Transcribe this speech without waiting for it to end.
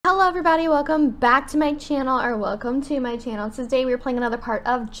Hello everybody, welcome back to my channel, or welcome to my channel. Today we're playing another part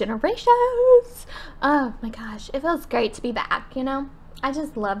of Generations. Oh my gosh, it feels great to be back, you know? I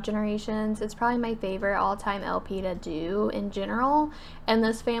just love Generations. It's probably my favorite all-time LP to do in general, and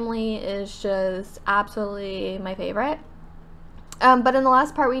this family is just absolutely my favorite. But in the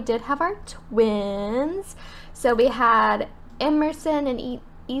last part we did have our twins. So we had Emerson and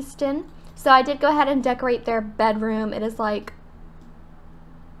Easton. So I did go ahead and decorate their bedroom. It is like,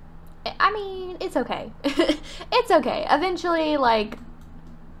 I mean, it's okay. It's okay. Eventually, like,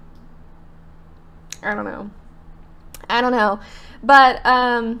 I don't know. But,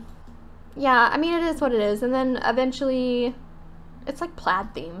 yeah, I mean, it is what it is. And then eventually, it's like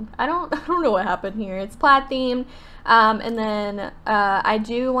plaid themed. I don't know what happened here. It's plaid themed. And then, I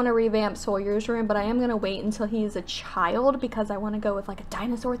do want to revamp Sawyer's room, but I am going to wait until he's a child because I want to go with like a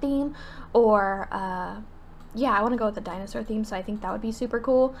dinosaur theme or, yeah, I want to go with the dinosaur theme, so I think that would be super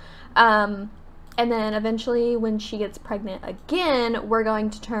cool. And then eventually when she gets pregnant again, we're going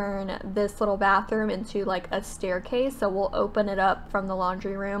to turn this little bathroom into like a staircase. So we'll open it up from the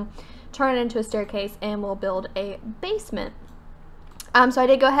laundry room, turn it into a staircase, and we'll build a basement. So I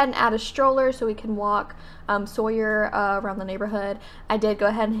did go ahead and add a stroller so we can walk Sawyer around the neighborhood. I did go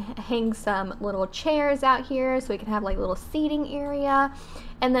ahead and hang some little chairs out here so we can have like a little seating area.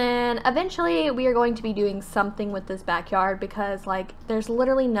 And then eventually we are going to be doing something with this backyard because like there's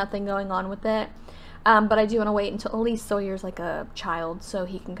literally nothing going on with it. But I do want to wait until at least Sawyer's like a child so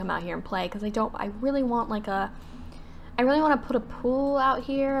he can come out here and play, because I really want to put a pool out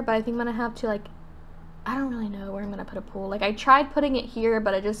here, but I think I'm gonna have to like, I don't really know where I'm gonna put a pool. Like I tried putting it here,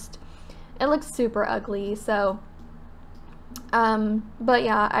 but it looks super ugly. So but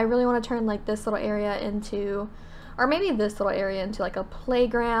yeah, I really want to turn like this little area into, or maybe this little area into like a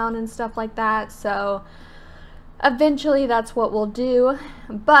playground and stuff like that. So eventually that's what we'll do.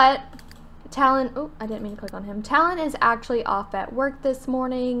 But Talon, oh, I didn't mean to click on him. Talon is actually off at work this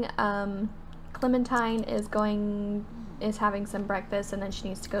morning. Clementine is having some breakfast, and then she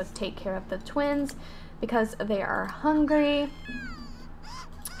needs to go take care of the twins because they are hungry.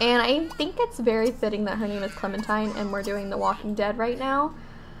 And I think it's very fitting that her name is Clementine and we're doing The Walking Dead right now.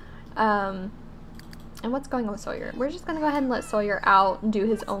 And what's going on with Sawyer? We're just gonna go ahead and let Sawyer out and do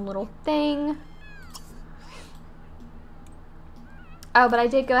his own little thing. Oh, but I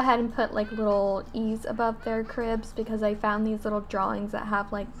did go ahead and put like little E's above their cribs because I found these little drawings that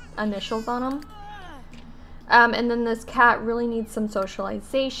have like initials on them. And then this cat really needs some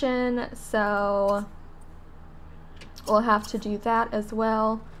socialization, so we'll have to do that as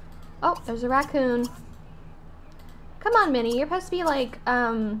well. Oh, there's a raccoon. Come on, Minnie. You're supposed to be like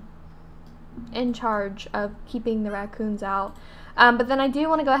in charge of keeping the raccoons out. But then I do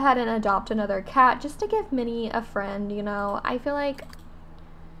want to go ahead and adopt another cat just to give Minnie a friend, you know. I feel like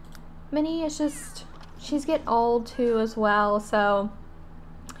Minnie is just, she's getting old too as well, so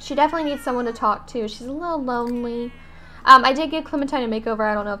she definitely needs someone to talk to. She's a little lonely. I did give Clementine a makeover.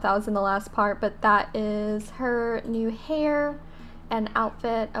 I don't know if that was in the last part, but that is her new hair and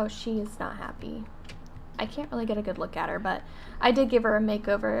outfit. Oh, she is not happy. I can't really get a good look at her, but I did give her a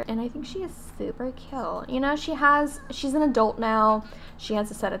makeover, and I think she is super cute. You know, she's an adult now. She has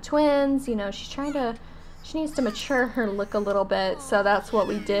a set of twins. You know, she needs to mature her look a little bit, so that's what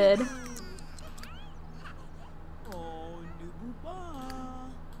we did.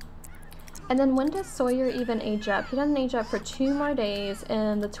 And then when does Sawyer even age up? He doesn't age up for 2 more days,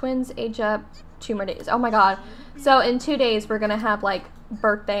 and the twins age up 2 more days. Oh my god. So in 2 days, we're gonna have like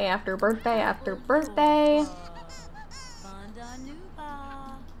birthday after birthday after birthday.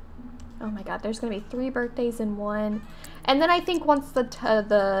 Oh my god, there's gonna be 3 birthdays in one. And then I think once the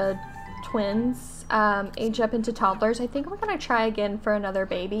twins age up into toddlers, I think we're gonna try again for another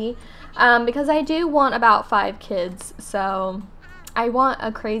baby. Because I do want about 5 kids, so I want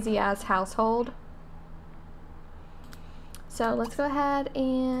a crazy ass household. So let's go ahead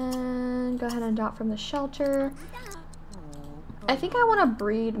and adopt from the shelter. I think I want to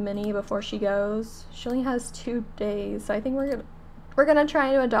breed Minnie before she goes. She only has 2 days, so I think we're gonna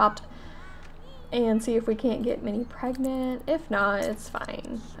try to adopt and see if we can't get Minnie pregnant. If not, it's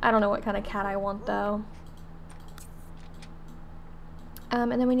fine. I don't know what kind of cat I want though.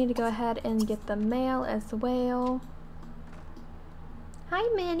 And then we need to go ahead and get the mail as well. Hi,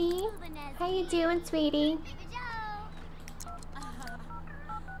 Minnie. How you doing, sweetie?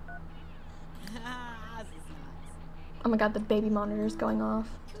 Oh my god, the baby monitor is going off.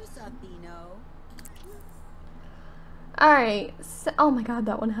 Alright, so, oh my god,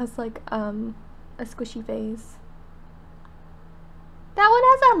 that one has like, a squishy face. That one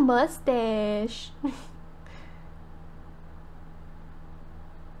has a mustache.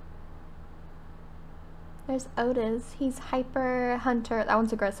 There's Otis. He's hyper hunter. That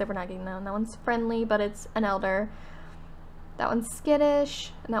one's aggressive. We're not getting that one. That one's friendly, but it's an elder. That one's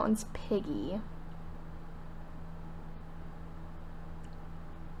skittish, and that one's piggy.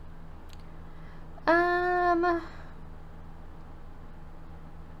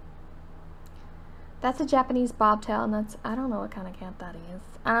 That's a Japanese bobtail, and that's, I don't know what kind of cat that is.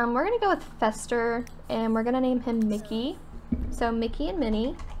 We're gonna go with Fester, and we're gonna name him Mickey. So Mickey and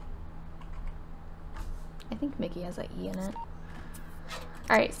Minnie. I think Mickey has an E in it.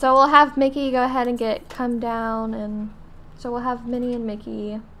 Alright, so we'll have Mickey go ahead and come down, and so we'll have Minnie and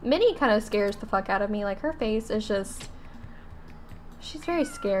Mickey. Minnie kind of scares the fuck out of me. Like, her face is just, she's very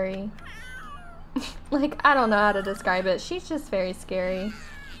scary. Like, I don't know how to describe it. She's just very scary.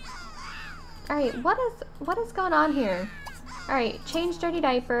 Alright, what is going on here? Alright, change dirty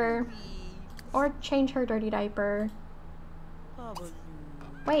diaper. Or change her dirty diaper.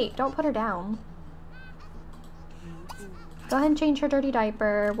 Wait, don't put her down. Go ahead and change her dirty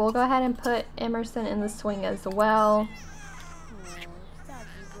diaper. We'll go ahead and put Emerson in the swing as well.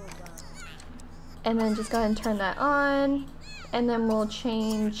 And then just go ahead and turn that on. And then we'll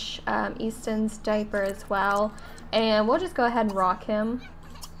change Easton's diaper as well. And we'll just go ahead and rock him.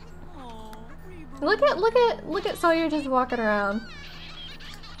 Look at Sawyer just walking around.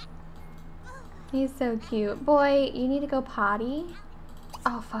 He's so cute. Boy, you need to go potty.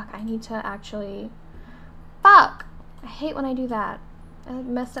 Oh fuck, I need to actually... Fuck! I hate when I do that. I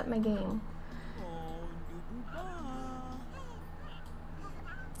messed up my game.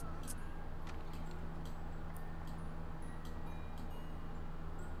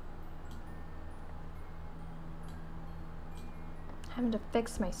 Having to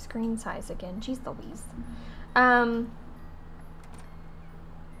fix my screen size again. Jeez Louise.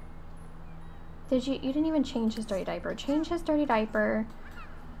 You didn't even change his dirty diaper. Change his dirty diaper.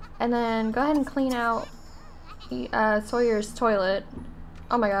 And then go ahead and clean out Sawyer's toilet.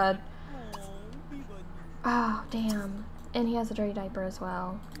 Oh my god. Oh, damn. And he has a dirty diaper as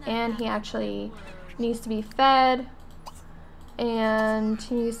well. And he actually needs to be fed. And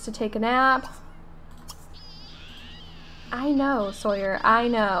he needs to take a nap. I know, Sawyer. I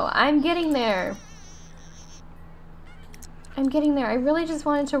know. I'm getting there. I'm getting there. I really just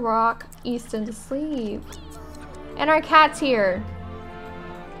wanted to rock Easton to sleep. And our cat's here.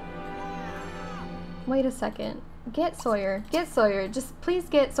 Wait a second. Get Sawyer. Get Sawyer. Just please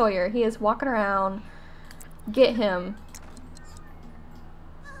get Sawyer. He is walking around. Get him.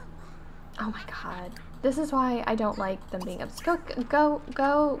 Oh my god. This is why I don't like them being upset. Go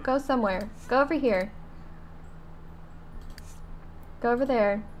somewhere. Go over here. Go over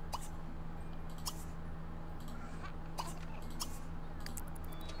there.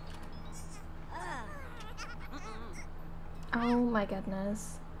 Oh my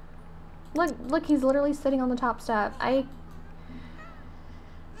goodness. Look, he's literally sitting on the top step.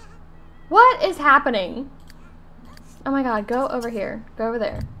 What is happening? Oh my god, go over here. Go over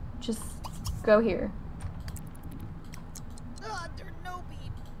there. Just go here.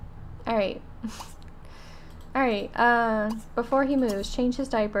 Alright. Alright, before he moves, change his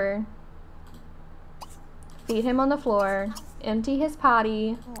diaper. Feed him on the floor. Empty his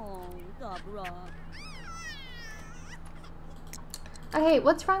potty. Okay,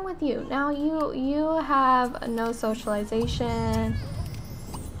 what's wrong with you? Now you have no socialization.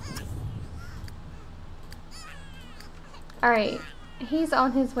 Alright, he's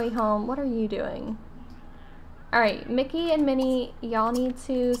on his way home. What are you doing? Alright, Mickey and Minnie, y'all need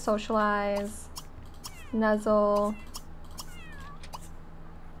to socialize. Nuzzle.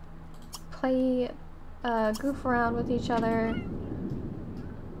 Play, goof around with each other.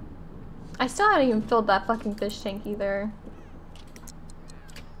 I still haven't even filled that fucking fish tank either.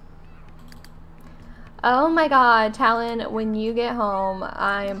 Oh my god, Talon, when you get home,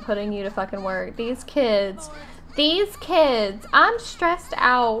 I am putting you to fucking work. These kids, I'm stressed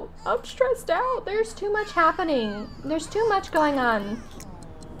out. I'm stressed out. There's too much happening. There's too much going on.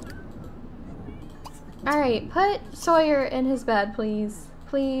 Alright, put Sawyer in his bed, please.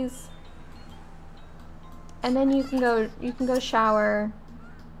 Please. And then you can go shower.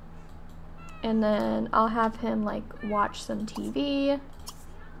 And then I'll have him like watch some TV.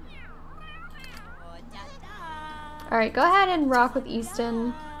 Alright, go ahead and rock with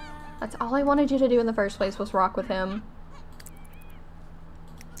Easton. That's all I wanted you to do in the first place, was rock with him.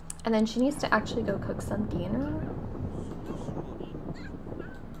 And then she needs to actually go cook some dinner.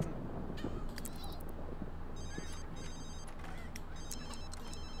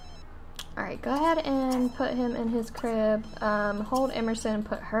 Alright, go ahead and put him in his crib. Hold Emerson and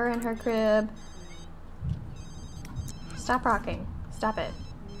put her in her crib. Stop rocking. Stop it.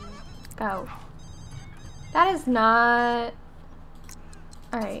 Go. That is not...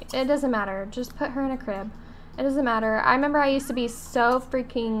 Alright, it doesn't matter. Just put her in a crib. It doesn't matter. I remember I used to be so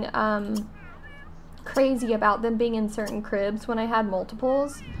freaking crazy about them being in certain cribs when I had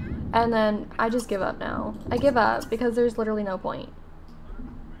multiples. And then I just give up now. I give up because there's literally no point.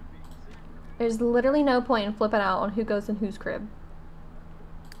 There's literally no point in flipping out on who goes in whose crib.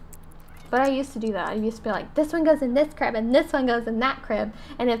 But I used to do that. I used to be like, this one goes in this crib and this one goes in that crib.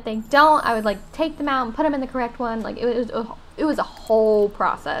 And if they don't, I would like take them out and put them in the correct one. Like it was a whole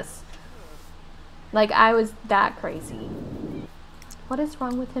process. Like I was that crazy. What is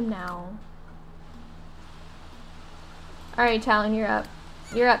wrong with him now? Alright, Talon, you're up.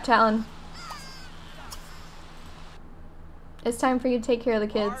 You're up, Talon. It's time for you to take care of the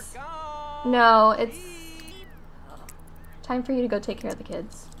kids. No, it's time for you to go take care of the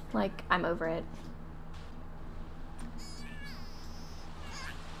kids. Like, I'm over it.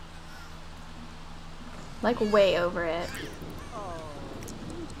 Like, way over it.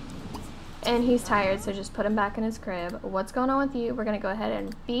 And he's tired, so just put him back in his crib. What's going on with you? We're gonna go ahead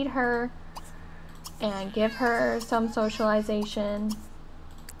and feed her and give her some socialization.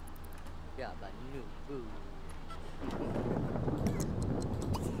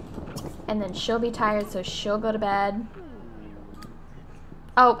 And then she'll be tired, so she'll go to bed.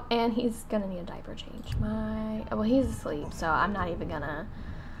 Oh, and he's gonna need a diaper change. Well, he's asleep, so I'm not even gonna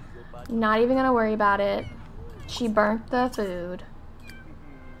worry about it. She burnt the food.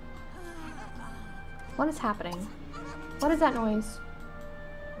 What is happening? What is that noise?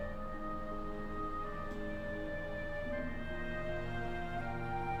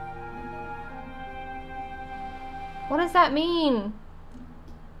 What does that mean?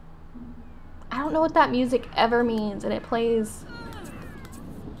 I don't know what that music ever means, and it plays.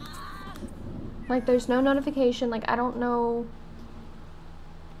 Like, there's no notification. Like, I don't know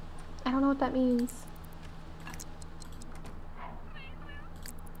what that means.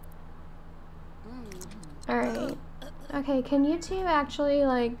 Alright. Okay, can you two actually,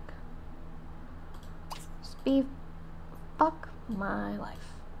 like, be... Fuck my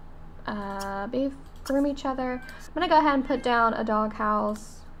life. Groom each other. I'm gonna go ahead and put down a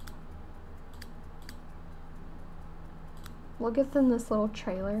doghouse. We'll give them this little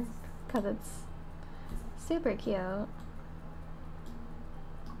trailer, because it's super cute.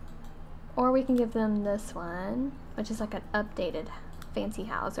 Or we can give them this one, which is like an updated fancy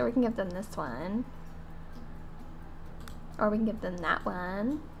house. Or we can give them this one. Or we can give them that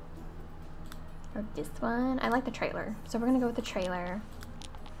one. Or this one. I like the trailer, so we're gonna go with the trailer.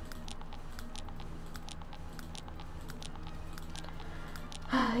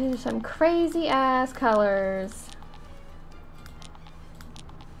 These are some crazy ass colors.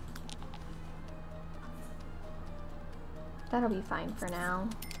 That'll be fine for now.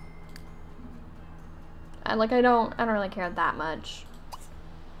 I don't really care that much.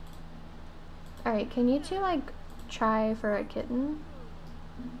 Alright, can you two like try for a kitten?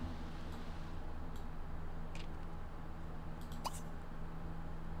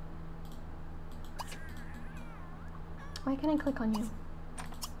 Why can't I click on you?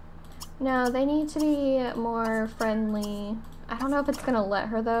 No, they need to be more friendly. I don't know if it's gonna let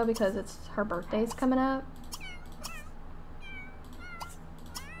her though, because it's her birthday's coming up.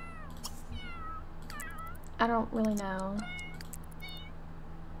 I don't really know.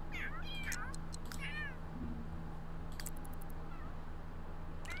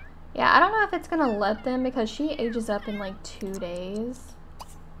 Yeah, I don't know if it's gonna let them because she ages up in like 2 days.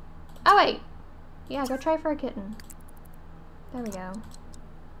 Oh wait! Yeah, go try for a kitten. There we go.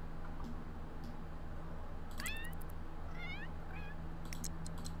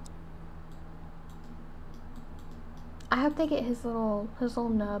 I hope they get his little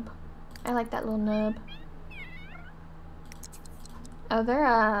nub. I like that little nub. Oh,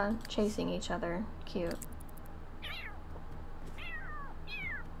 they're chasing each other. Cute.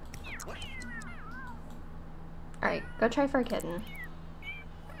 Alright, go try for a kitten.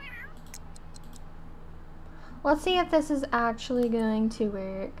 Let's see if this is actually going to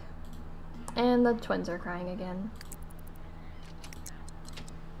work. And the twins are crying again.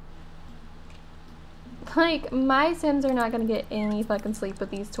 Like, my Sims are not gonna get any fucking sleep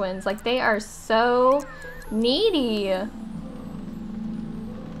with these twins. Like, they are so needy.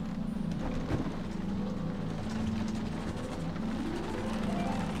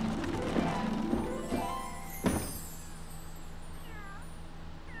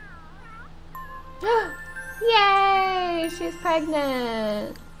 Yay! She's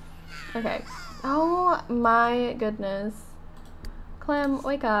pregnant. Okay. Oh my goodness. Clem,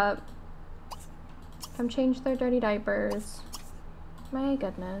 wake up. Come change their dirty diapers. My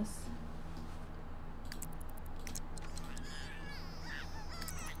goodness.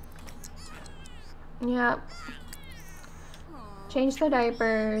 Yep. Change the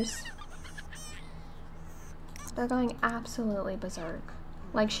diapers. They're going absolutely berserk.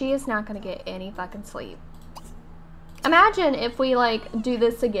 Like, she is not gonna get any fucking sleep. Imagine if we, like, do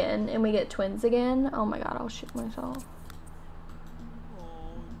this again and we get twins again. Oh my god, I'll shoot myself.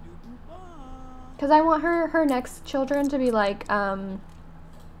 Because I want her next children to be, like,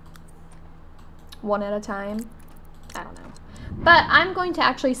 one at a time. I don't know. But I'm going to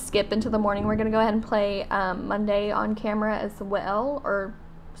actually skip into the morning. We're going to go ahead and play Monday on camera as well. Or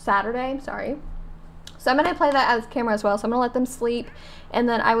Saturday, sorry. So I'm going to play that as camera as well. So I'm going to let them sleep. And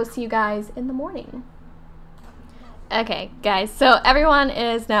then I will see you guys in the morning. Okay, guys. So everyone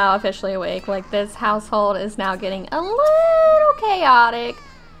is now officially awake. Like, this household is now getting a little chaotic.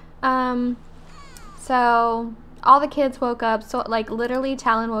 So all the kids woke up. So, like, literally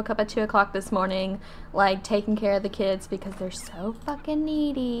Talon woke up at 2 o'clock this morning, like, taking care of the kids because they're so fucking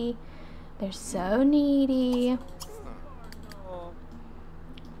needy. They're so needy.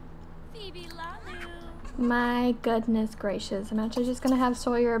 My goodness gracious. I'm actually just going to have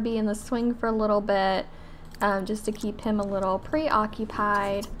Sawyer be in the swing for a little bit, just to keep him a little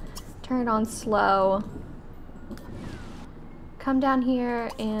preoccupied. Turn it on slow. Come down here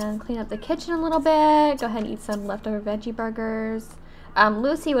and clean up the kitchen a little bit. Go ahead and eat some leftover veggie burgers.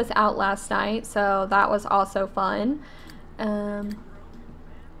 Lucy was out last night, so that was also fun. And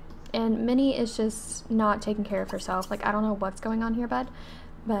Minnie is just not taking care of herself. Like, I don't know what's going on here, bud,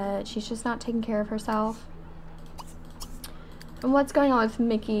 but she's just not taking care of herself. And what's going on with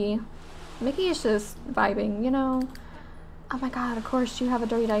Mickey? Mickey is just vibing, you know? Oh my god, of course you have a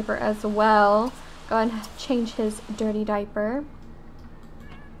dirty diaper as well. Go ahead and change his dirty diaper.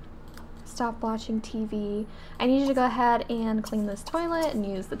 Stop watching TV. I need you to go ahead and clean this toilet and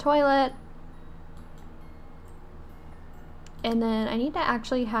use the toilet. And then I need to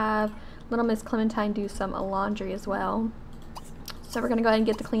actually have little Miss Clementine do some laundry as well. So we're gonna go ahead and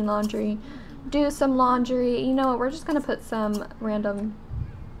get the clean laundry. Do some laundry. You know what? We're just gonna put some random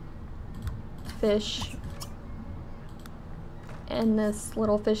fish in this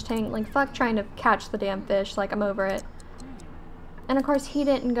little fish tank. Like, fuck trying to catch the damn fish. Like, I'm over it. And of course he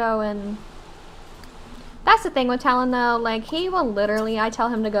didn't go and... That's the thing with Talon though. Like, he will literally, I tell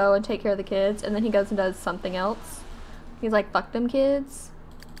him to go and take care of the kids, and then he goes and does something else. He's like, fuck them kids.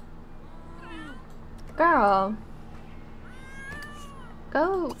 Girl.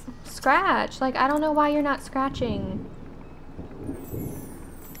 Go scratch. Like, I don't know why you're not scratching.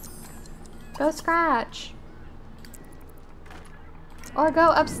 Go scratch. Or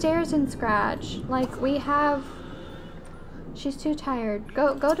go upstairs and scratch. Like, we have... She's too tired.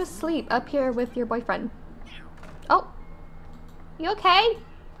 Go to sleep up here with your boyfriend. Oh. You okay?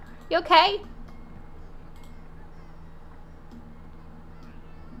 You okay?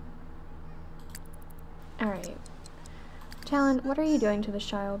 Alright. Talon, what are you doing to this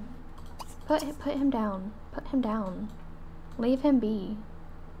child? Put him down. Put him down. Leave him be.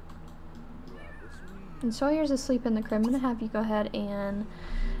 And Sawyer's asleep in the crib. I'm gonna have you go ahead and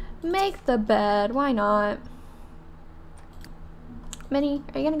make the bed. Why not? Minnie,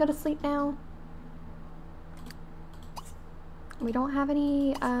 are you gonna go to sleep now? We don't have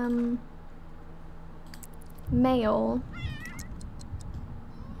any mail.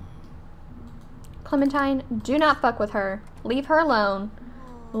 Clementine, do not fuck with her. Leave her alone.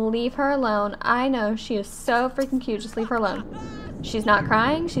 Leave her alone. I know, she is so freaking cute. Just leave her alone. She's not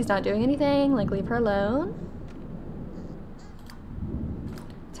crying. She's not doing anything. Like, leave her alone.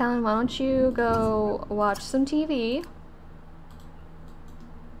 Talon, why don't you go watch some TV?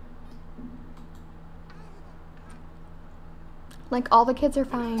 Like, all the kids are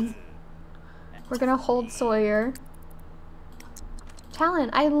fine. We're gonna hold Sawyer.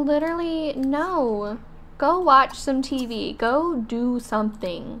 Talon, I literally, no. Go watch some TV. Go do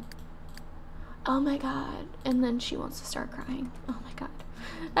something. Oh my god. And then she wants to start crying. Oh my god.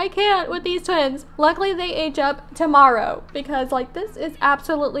 I can't with these twins. Luckily they age up tomorrow because, like, this is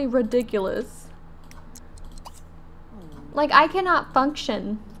absolutely ridiculous. Like, I cannot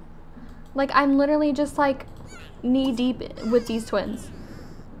function. Like, I'm literally just, like, knee deep with these twins.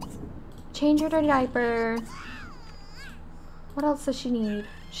 Change your dirty diaper. What else does she need?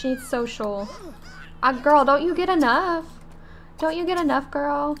 She needs social. Girl, don't you get enough? Don't you get enough,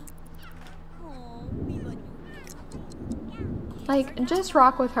 girl? Like, just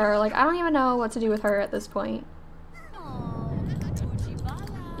rock with her. Like, I don't even know what to do with her at this point.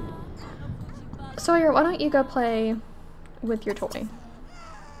 Sawyer, why don't you go play with your toy?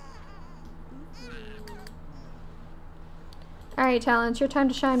 Alright, Talon, it's your time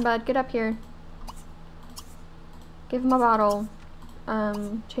to shine, bud. Get up here. Give him a bottle.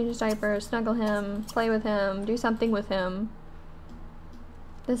 change his diaper, snuggle him, play with him, do something with him.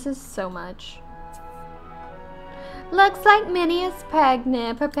 This is so much. Looks like Minnie is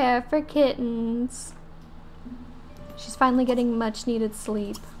pregnant. Prepare for kittens. She's finally getting much needed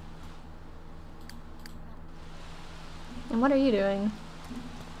sleep. And what are you doing?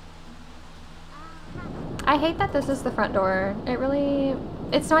 I hate that this is the front door.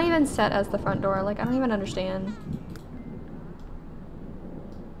 It's not even set as the front door. Like, I don't even understand.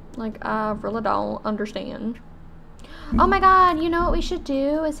 Like, I really don't understand. Oh my god, you know what we should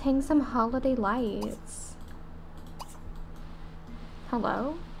do is hang some holiday lights.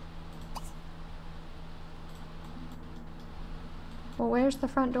 Hello? Well, where's the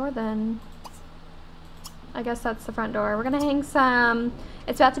front door then? I guess that's the front door. We're gonna hang some,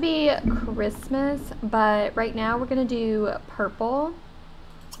 it's about to be Christmas, but right now we're gonna do purple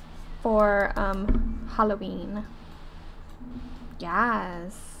for Halloween.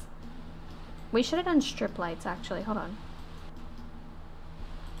 Yes. We should have done strip lights actually, hold on.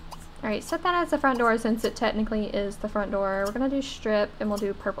 Alright, set that as the front door since it technically is the front door. We're gonna do strip and we'll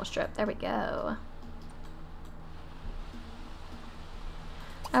do purple strip. There we go.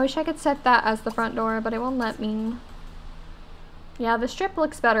 I wish I could set that as the front door, but it won't let me. Yeah, the strip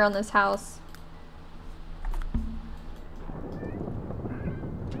looks better on this house.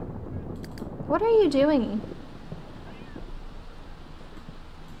 What are you doing?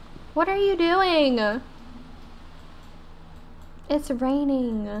 What are you doing? It's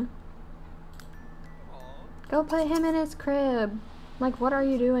raining. Go put him in his crib. Like, what are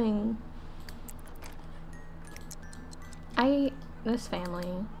you doing? This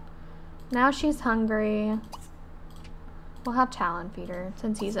family. Now she's hungry. We'll have Talon feed her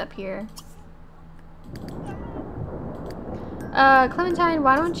since he's up here. Clementine,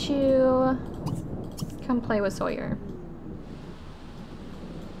 why don't you come play with Sawyer?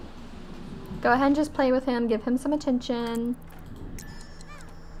 Go ahead and just play with him. Give him some attention.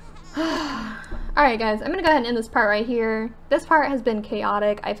 Alright guys, I'm gonna go ahead and end this part right here. This part has been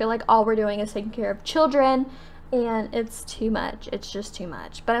chaotic. I feel like all we're doing is taking care of children. And it's too much. It's just too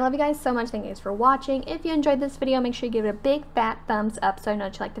much. But I love you guys so much. Thank you guys for watching. If you enjoyed this video, make sure you give it a big fat thumbs up so I know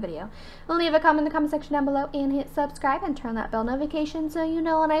that you like the video. Leave a comment in the comment section down below and hit subscribe and turn that bell notification so you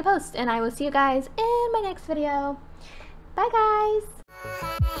know when I post. And I will see you guys in my next video. Bye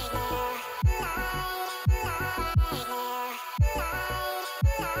guys!